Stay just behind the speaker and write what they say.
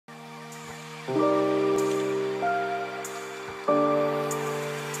What's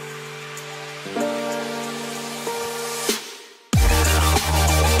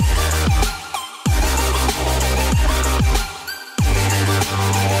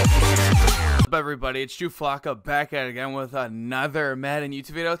up, everybody? It's Drew Flocka back at it again with another Madden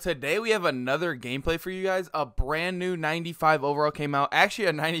YouTube video. Today we have another gameplay for you guys. A brand new 95 overall came out. Actually,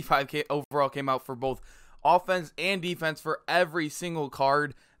 a 95 overall came out for both offense and defense for every single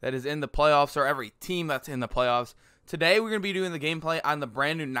card that is in the playoffs, or every team that's in the playoffs. Today we're going to be doing the gameplay on the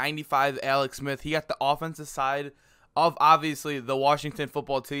brand new 95 Alex Smith. He got the offensive side of, obviously, the Washington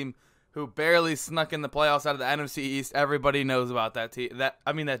football team, who barely snuck in the playoffs out of the NFC East. Everybody knows about that team.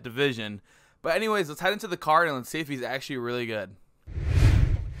 That division. But anyways, let's head into the card and let's see if he's actually really good.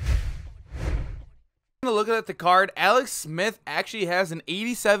 Looking at the card, Alex Smith actually has an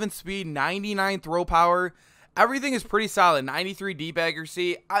 87 speed, 99 throw power. Everything is pretty solid. 93 deep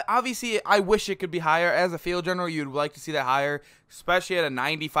accuracy. Obviously, I wish it could be higher. As a field general, you'd like to see that higher, especially at a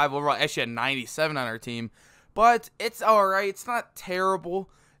 95 overall. Actually, a 97 on our team. But it's alright. It's not terrible.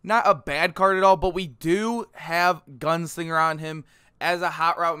 Not a bad card at all, but we do have Gunslinger on him. As a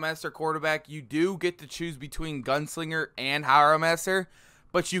Hot Route Master quarterback, you do get to choose between Gunslinger and Hot Route Master,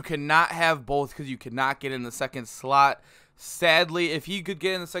 but you cannot have both because you cannot get in the second slot. Sadly, if he could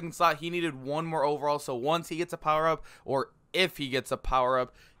get in the second slot, he needed one more overall, so once he gets a power-up, or if he gets a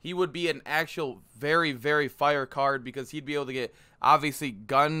power-up, he would be an actual very, very fire card because he'd be able to get, obviously,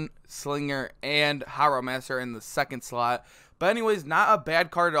 Gunslinger and Hot Route Master in the second slot. But anyways, not a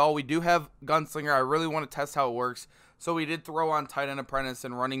bad card at all. We do have Gunslinger. I really want to test how it works. So we did throw on Tight End Apprentice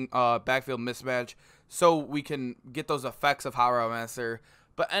and running backfield mismatch so we can get those effects of Hot Route Master.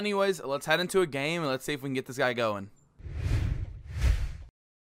 But anyways, let's head into a game and let's see if we can get this guy going.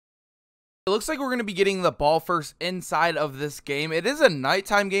 It looks like we're going to be getting the ball first inside of this game. It is a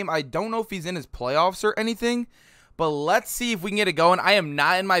nighttime game. I don't know if he's in his playoffs or anything, but let's see if we can get it going. I am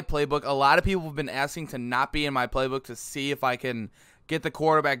not in my playbook. A lot of people have been asking to not be in my playbook to see if I can get the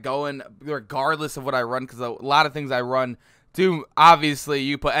quarterback going regardless of what I run, because a lot of things I run do, obviously,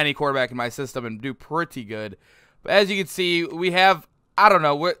 you put any quarterback in my system and do pretty good. But as you can see, we have, I don't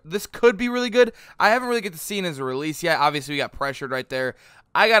know, this could be really good. I haven't really get to see his release yet. Obviously, we got pressured right there.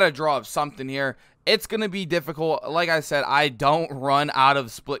 I got to draw up something here. It's going to be difficult. Like I said, I don't run out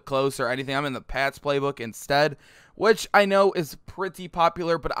of split close or anything. I'm in the Pats playbook instead, which I know is pretty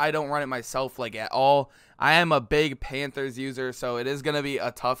popular, but I don't run it myself like at all. I am a big Panthers user, so it is going to be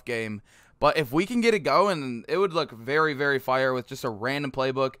a tough game. But if we can get it going, it would look very, very fire with just a random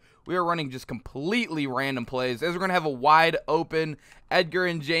playbook. We are running just completely random plays. As we're going to have a wide open Edgar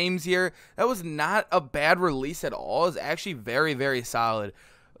and James here. That was not a bad release at all. It's actually very, very solid.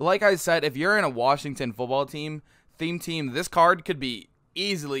 Like I said, if you're in a Washington football team, team, this card could be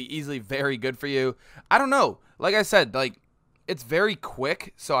easily very good for you. I don't know. Like I said, it's very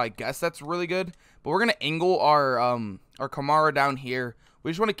quick, so I guess that's really good. But we're gonna angle our Kamara down here. We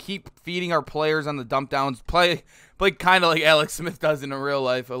just want to keep feeding our players on the dump downs. Play kind of like Alex Smith does in real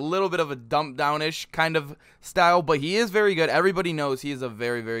life. A little bit of a dump down-ish kind of style, but he is very good. Everybody knows he is a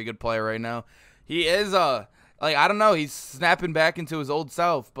very, very good player right now. He is I don't know, he's snapping back into his old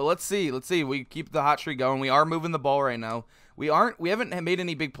self. But let's see. We keep the hot streak going. We are moving the ball right now. We haven't made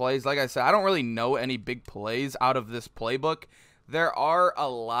any big plays. Like I said, I don't really know any big plays out of this playbook. There are a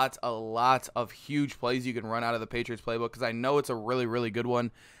lot of huge plays you can run out of the Patriots playbook because I know it's a really, really good one.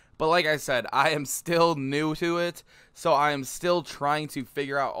 But like I said, I am still new to it, so I am still trying to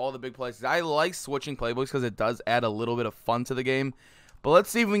figure out all the big plays. I like switching playbooks because it does add a little bit of fun to the game. But let's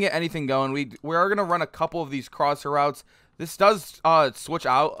see if we can get anything going. We are going to run a couple of these crosser routes. This does switch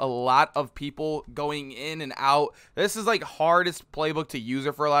out a lot of people going in and out. This is like hardest playbook to use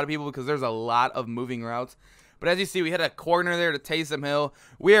for a lot of people because there's a lot of moving routes. But as you see, we hit a corner there to Taysom Hill.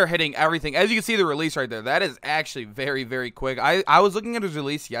 We are hitting everything. As you can see the release right there, that is actually very, very quick. I was looking at his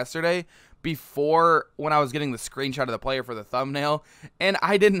release yesterday before when I was getting the screenshot of the player for the thumbnail, and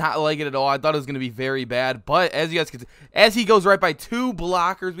I did not like it at all. I thought it was going to be very bad. But as you guys can see, as he goes right by two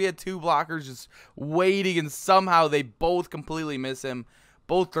blockers, we had two blockers just waiting, and somehow they both completely miss him.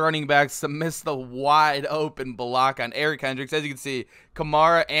 Both running backs missed the wide open block on Eric Hendricks. As you can see,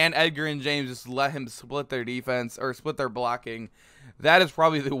 Kamara and Edgar and James just let him split their defense or split their blocking. That is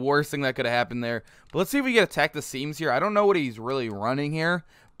probably the worst thing that could have happened there. But let's see if we can attack the seams here. I don't know what he's really running here,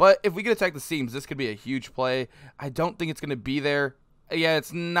 but if we can attack the seams, this could be a huge play. I don't think it's going to be there. Yeah,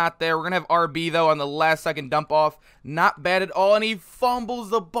 it's not there. We're going to have RB, though, on the last second dump off. Not bad at all, and he fumbles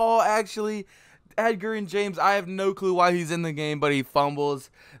the ball, actually. Edgar and James, I have no clue why he's in the game, but he fumbles.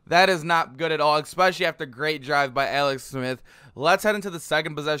 That is not good at all, especially after a great drive by Alex Smith. Let's head into the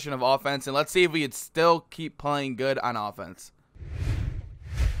second possession of offense, and let's see if we could still keep playing good on offense.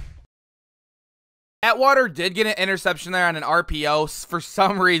 Atwater did get an interception there on an RPO. For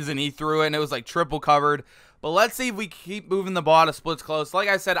some reason, he threw it, and it was like triple covered. But let's see if we keep moving the ball to splits close. Like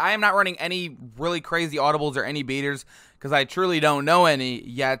I said, I am not running any really crazy audibles or any beaters because I truly don't know any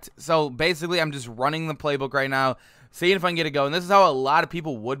yet. So basically, I'm just running the playbook right now, seeing if I can get it going. This is how a lot of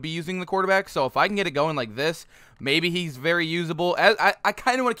people would be using the quarterback. So if I can get it going like this, maybe he's very usable. I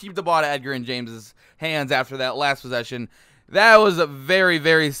kind of want to keep the ball to Edgar and James's hands after that last possession. That was a very,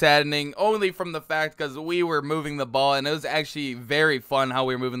 very saddening, only from the fact because we were moving the ball, and it was actually very fun how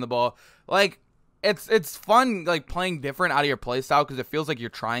we were moving the ball. Like, it's fun, like, playing different out of your play style because it feels like you're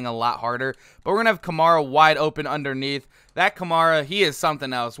trying a lot harder. But we're going to have Kamara wide open underneath. That Kamara, he is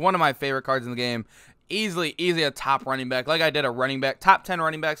something else. One of my favorite cards in the game. Easily a top running back. Like I did a running back, top 10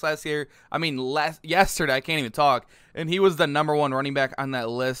 running backs last year. I mean, yesterday, I can't even talk. And he was the #1 running back on that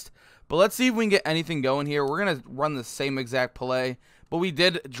list. But let's see if we can get anything going here. We're going to run the same exact play. But we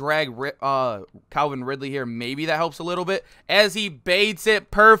did drag Calvin Ridley here. Maybe that helps a little bit. As he baits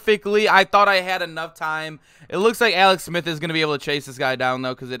it perfectly. I thought I had enough time. It looks like Alex Smith is going to be able to chase this guy down,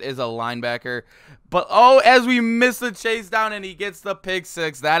 though, because it is a linebacker. But, oh, as we miss the chase down and he gets the pick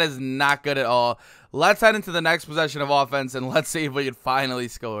six, that is not good at all. Let's head into the next possession of offense, and let's see if we can finally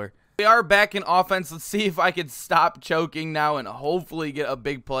score. We are back in offense. Let's see if I can stop choking now and hopefully get a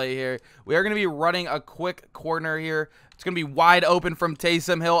big play here. We are going to be running a quick corner here. It's going to be wide open from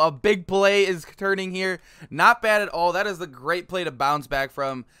Taysom Hill. A big play is turning here. Not bad at all. That is a great play to bounce back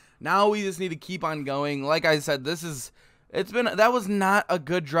from. Now we just need to keep on going. Like I said, that was not a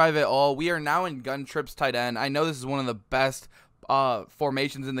good drive at all. We are now in gun trips tight end. I know this is one of the best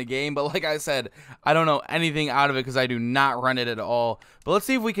formations in the game, but like I said, I don't know anything out of it because I do not run it at all. But let's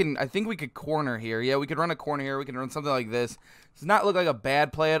see if we can. I think we could corner here. Yeah, we could run a corner here. We can run something like this. Does not look like a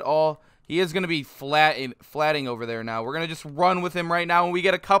bad play at all. He is going to be flatting over there now. We're going to just run with him right now, and we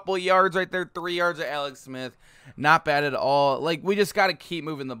get a couple yards right there, 3 yards of Alex Smith. Not bad at all. Like, we just got to keep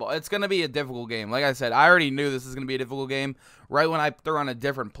moving the ball. It's going to be a difficult game. Like I said, I already knew this is going to be a difficult game right when I threw on a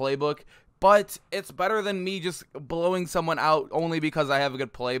different playbook. But it's better than me just blowing someone out only because I have a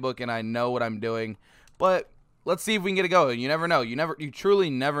good playbook and I know what I'm doing. But let's see if we can get it going. You never know. You truly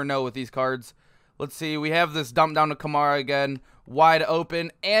never know with these cards. Let's see. We have this dump down to Kamara again. Wide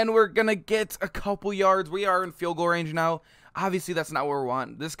open. And we're going to get a couple yards. We are in field goal range now. Obviously, that's not what we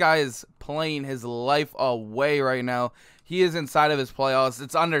want. This guy is playing his life away right now. He is inside of his playoffs.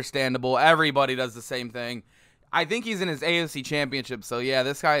 It's understandable. Everybody does the same thing. I think he's in his AFC championship, so yeah,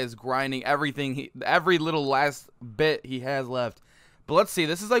 this guy is grinding everything, every little last bit he has left. But let's see,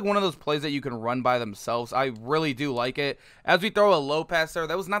 this is like one of those plays that you can run by themselves. I really do like it. As we throw a low pass there,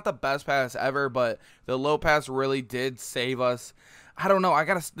 that was not the best pass ever, but the low pass really did save us. I don't know,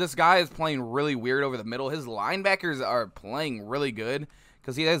 this guy is playing really weird over the middle. His linebackers are playing really good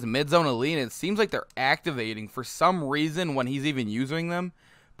because he has mid-zone elite, and it seems like they're activating for some reason when he's even using them.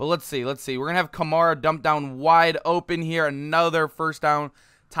 But let's see. We're going to have Kamara dump down wide open here. Another first down.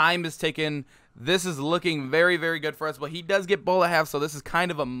 Time is ticking. This is looking very, very good for us. But he does get ball at half, so this is kind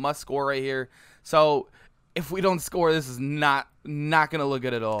of a must score right here. So if we don't score, this is not going to look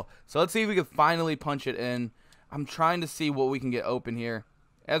good at all. So let's see if we can finally punch it in. I'm trying to see what we can get open here.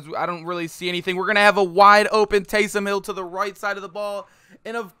 As I don't really see anything. We're going to have a wide open Taysom Hill to the right side of the ball.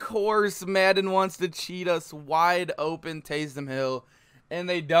 And of course, Madden wants to cheat us. Wide open Taysom Hill. And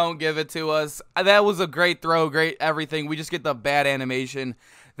they don't give it to us. That was a great throw, great everything. We just get the bad animation.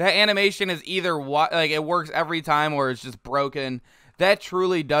 That animation is either like it works every time or it's just broken. That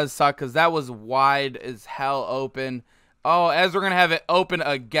truly does suck because that was wide as hell open. Oh, as we're going to have it open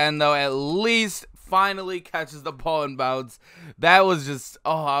again, though, at least finally catches the ball in bounds. That was just,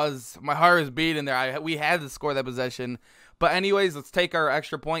 my heart was beating there. We had to score that possession. But anyways, let's take our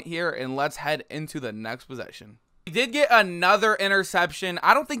extra point here and let's head into the next possession. He did get another interception.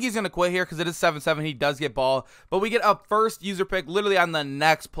 I don't think he's going to quit here because it is 7-7. He does get ball. But we get a first user pick literally on the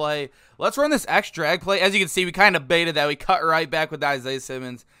next play. Let's run this X drag play. As you can see, we kind of baited that. We cut right back with Isaiah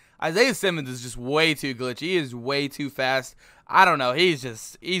Simmons. Isaiah Simmons is just way too glitchy. He is way too fast. I don't know. He's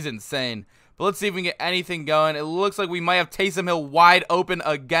insane. But let's see if we can get anything going. It looks like we might have Taysom Hill wide open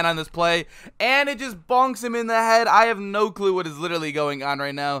again on this play. And it just bonks him in the head. I have no clue what is literally going on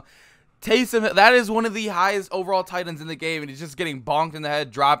right now. Taysom, that is one of the highest overall tight ends in the game, and he's just getting bonked in the head,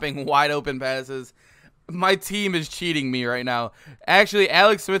 dropping wide open passes. my team is cheating me right now. Actually,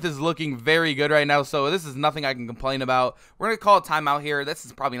 Alex Smith is looking very good right now, so this is nothing I can complain about. We're going to call a timeout here. This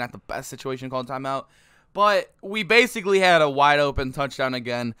is probably not the best situation to call a timeout, but we basically had a wide open touchdown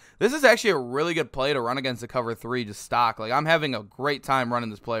again. This is actually a really good play to run against the cover 3, just stock. Like, I'm having a great time running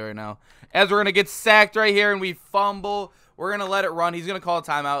this play right now. As we're going to get sacked right here and we fumble, we're going to let it run. He's going to call a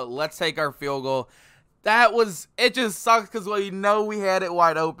timeout. Let's take our field goal. It just sucks because we know we had it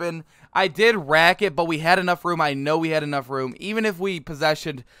wide open. I did rack it, but we had enough room. I know we had enough room. Even if we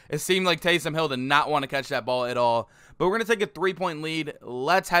possessioned, it seemed like Taysom Hill did not want to catch that ball at all. But we're going to take a 3-point lead.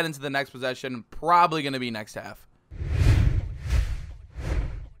 Let's head into the next possession. Probably going to be next half.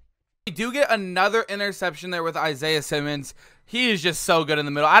 We do get another interception there with Isaiah Simmons. He is just so good in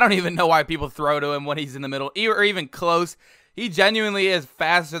the middle. I don't even know why people throw to him when he's in the middle, or even close. He genuinely is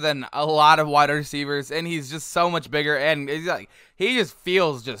faster than a lot of wide receivers, and he's just so much bigger, and he just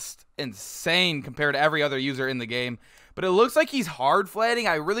feels just insane compared to every other user in the game. But it looks like he's hard flatting.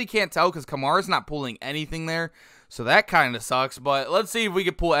 I really can't tell because Kamara's not pulling anything there, so that kind of sucks. But let's see if we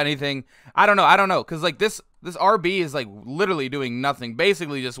can pull anything. I don't know, because like this RB is like literally doing nothing,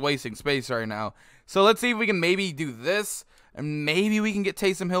 basically just wasting space right now. So let's see if we can maybe do this, and maybe we can get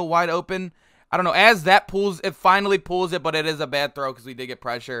Taysom Hill wide open. I don't know, as that pulls, it finally pulls it, but it is a bad throw because we did get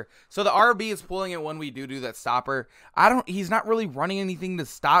pressure. So the RB is pulling it when we do that stopper. He's not really running anything to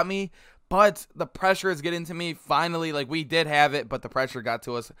stop me, but the pressure is getting to me. Finally, like, we did have it, but the pressure got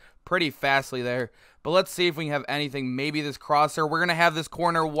to us pretty fastly there. But let's see if we can have anything. Maybe this crosser. We're going to have this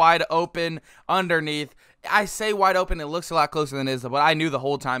corner wide open underneath. I say wide open, it looks a lot closer than it is, but I knew the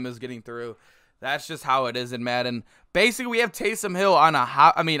whole time it was getting through. That's just how it is in Madden. Basically, we have Taysom Hill on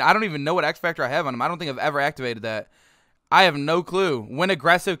I don't even know what X Factor I have on him. I don't think I've ever activated that. I have no clue. When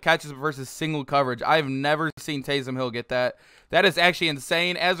aggressive catches versus single coverage. I have never seen Taysom Hill get that. That is actually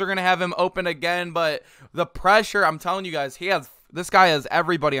insane, as we're going to have him open again. But the pressure, I'm telling you guys, this guy has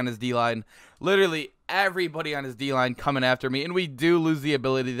everybody on his D-line. Literally everybody on his D-line coming after me. And we do lose the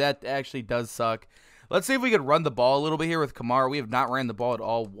ability. That actually does suck. Let's see if we could run the ball a little bit here with Kamara. We have not ran the ball at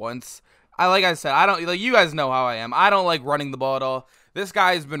all once. Like I said, you guys know how I am. I don't like running the ball at all. This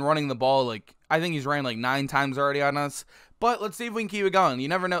guy's been running the ball, like, I think he's ran like 9 times already on us. But let's see if we can keep it going. You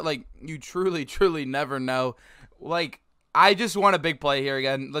never know. Like, you truly, truly never know. Like, I just want a big play here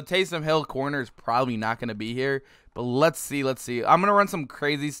again. The Taysom Hill corner is probably not going to be here. But let's see. I'm going to run some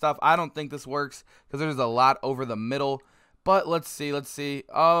crazy stuff. I don't think this works because there's a lot over the middle. But let's see. It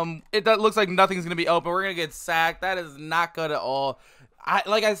looks like nothing's going to be open. We're going to get sacked. That is not good at all.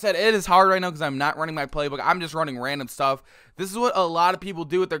 Like I said, it is hard right now because I'm not running my playbook. I'm just running random stuff. This is what a lot of people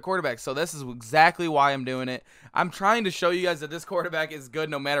do with their quarterbacks, so this is exactly why I'm doing it. I'm trying to show you guys that this quarterback is good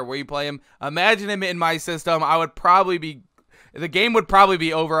no matter where you play him. Imagine him in my system. The game would probably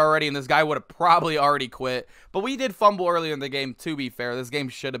be over already, and this guy would have probably already quit. But we did fumble earlier in the game, to be fair. This game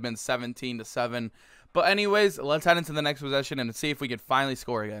should have been 17-7. But anyways, let's head into the next possession and see if we can finally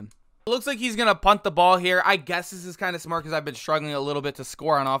score again. It looks like he's going to punt the ball here. I guess this is kind of smart because I've been struggling a little bit to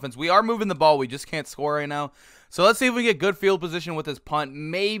score on offense. We are moving the ball. We just can't score right now. So let's see if we get good field position with this punt.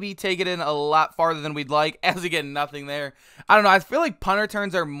 Maybe take it in a lot farther than we'd like as we get nothing there. I don't know. I feel like punt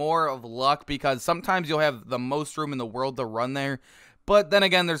returns are more of luck because sometimes you'll have the most room in the world to run there. But then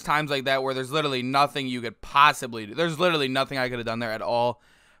again, there's times like that where there's literally nothing you could possibly do. There's literally nothing I could have done there at all.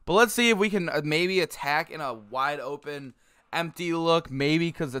 But let's see if we can maybe attack in a wide open empty look, maybe,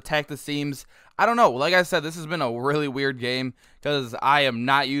 because attack the seams. I don't know. Like I said, this has been a really weird game because I am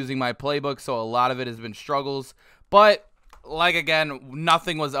not using my playbook, so a lot of it has been struggles. But, like, again,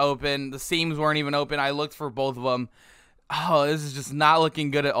 nothing was open. The seams weren't even open. I looked for both of them. Oh, this is just not looking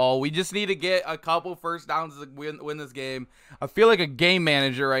good at all. We just need to get a couple first downs to win this game. I feel like a game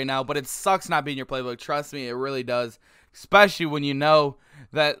manager right now, but it sucks not being your playbook. Trust me, it really does. Especially when you know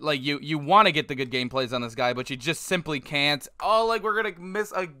that, like, you want to get the good game plays on this guy, but you just simply can't. Oh, like, we're going to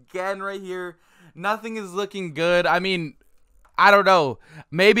miss again right here. Nothing is looking good. I mean, I don't know.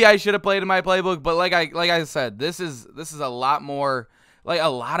 Maybe I should have played in my playbook, but like I said, this is a lot more, like, a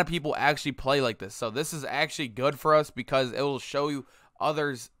lot of people actually play like this. So this is actually good for us because it will show you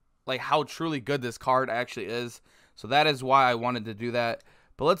others, like, how truly good this card actually is. So that is why I wanted to do that.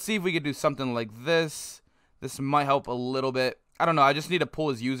 But let's see if we could do something like this. This might help a little bit. I don't know. I just need to pull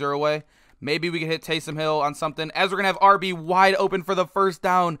his user away. Maybe we can hit Taysom Hill on something. As we're going to have RB wide open for the first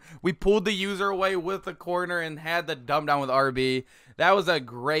down. We pulled the user away with the corner and had the dumb down with RB. That was a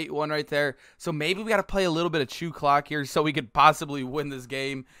great one right there. So maybe we got to play a little bit of chew clock here so we could possibly win this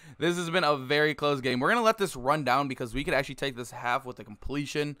game. This has been a very close game. We're going to let this run down because we could actually take this half with the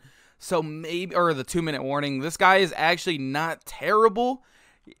completion. So maybe, or the 2-minute warning. This guy is actually not terrible.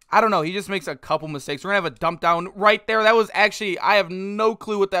 I don't know. He just makes a couple mistakes. We're going to have a dump down right there. That was actually, I have no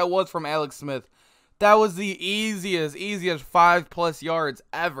clue what that was from Alex Smith. That was the easiest 5+ yards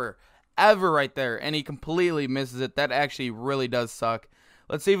ever right there. And he completely misses it. That actually really does suck.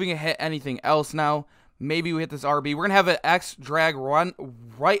 Let's see if we can hit anything else now. Maybe we hit this RB. We're going to have an X drag run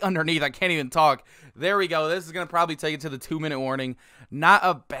right underneath. I can't even talk. There we go. This is going to probably take it to the 2-minute warning. Not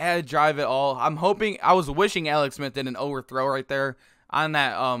a bad drive at all. I was wishing Alex Smith did an overthrow right there on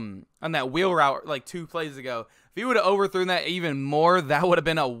that wheel route like 2 plays ago. If he would have overthrown that even more, that would have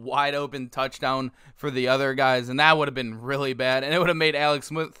been a wide open touchdown for the other guys, and that would have been really bad, and it would have made Alex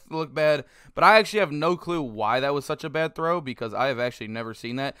Smith look bad. But I actually have no clue why that was such a bad throw, because I have actually never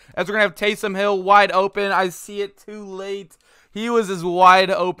seen that. As we're going to have Taysom Hill wide open. I see it too late. He was as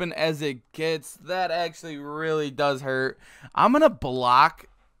wide open as it gets. That actually really does hurt. I'm going to block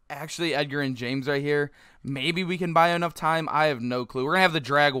actually Edgar and James right here. Maybe we can buy enough time. I have no clue. We're going to have the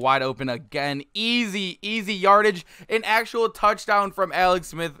drag wide open again. Easy yardage. An actual touchdown from Alex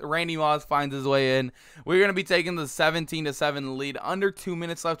Smith. Randy Moss finds his way in. We're going to be taking the 17-7 lead. Under 2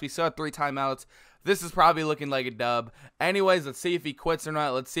 minutes left. We still have 3 timeouts. This is probably looking like a dub. Anyways, let's see if he quits or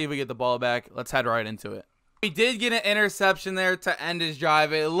not. Let's see if we get the ball back. Let's head right into it. We did get an interception there to end his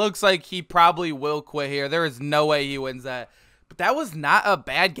drive. It looks like he probably will quit here. There is no way he wins that. But that was not a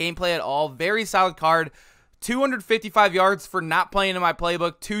bad gameplay at all. Very solid card. 255 yards for not playing in my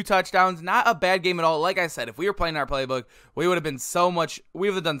playbook. 2 touchdowns. Not a bad game at all. Like I said, if we were playing in our playbook, we would have done so much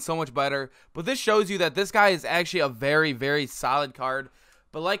better. But this shows you that this guy is actually a very solid card.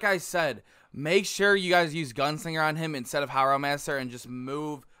 But like I said, make sure you guys use Gunslinger on him instead of Hero Master and just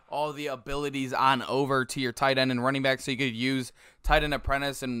move all the abilities on over to your tight end and running back, so you could use tight end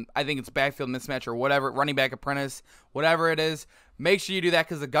apprentice, and I think it's backfield mismatch or whatever, running back apprentice, whatever it is. Make sure you do that,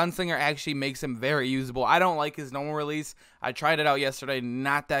 because the Gunslinger actually makes him very usable. I don't like his normal release. I tried it out yesterday.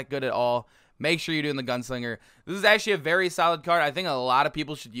 Not that good at all. Make sure you're doing the Gunslinger. This is actually a very solid card. I think a lot of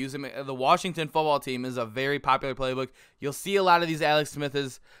people should use him. The Washington football team is a very popular playbook. You'll see a lot of these Alex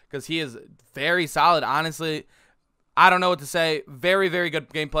Smiths because he is very solid. Honestly, I don't know what to say. Very good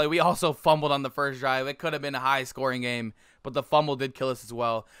gameplay. We also fumbled on the first drive. It could have been a high-scoring game, but the fumble did kill us as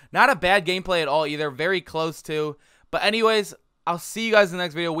well. Not a bad gameplay at all either. Very close too. But anyways, I'll see you guys in the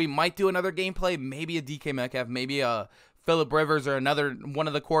next video. We might do another gameplay, maybe a DK Metcalf, maybe a Phillip Rivers or another one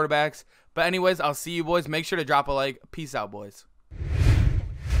of the quarterbacks. But anyways, I'll see you boys. Make sure to drop a like. Peace out, boys.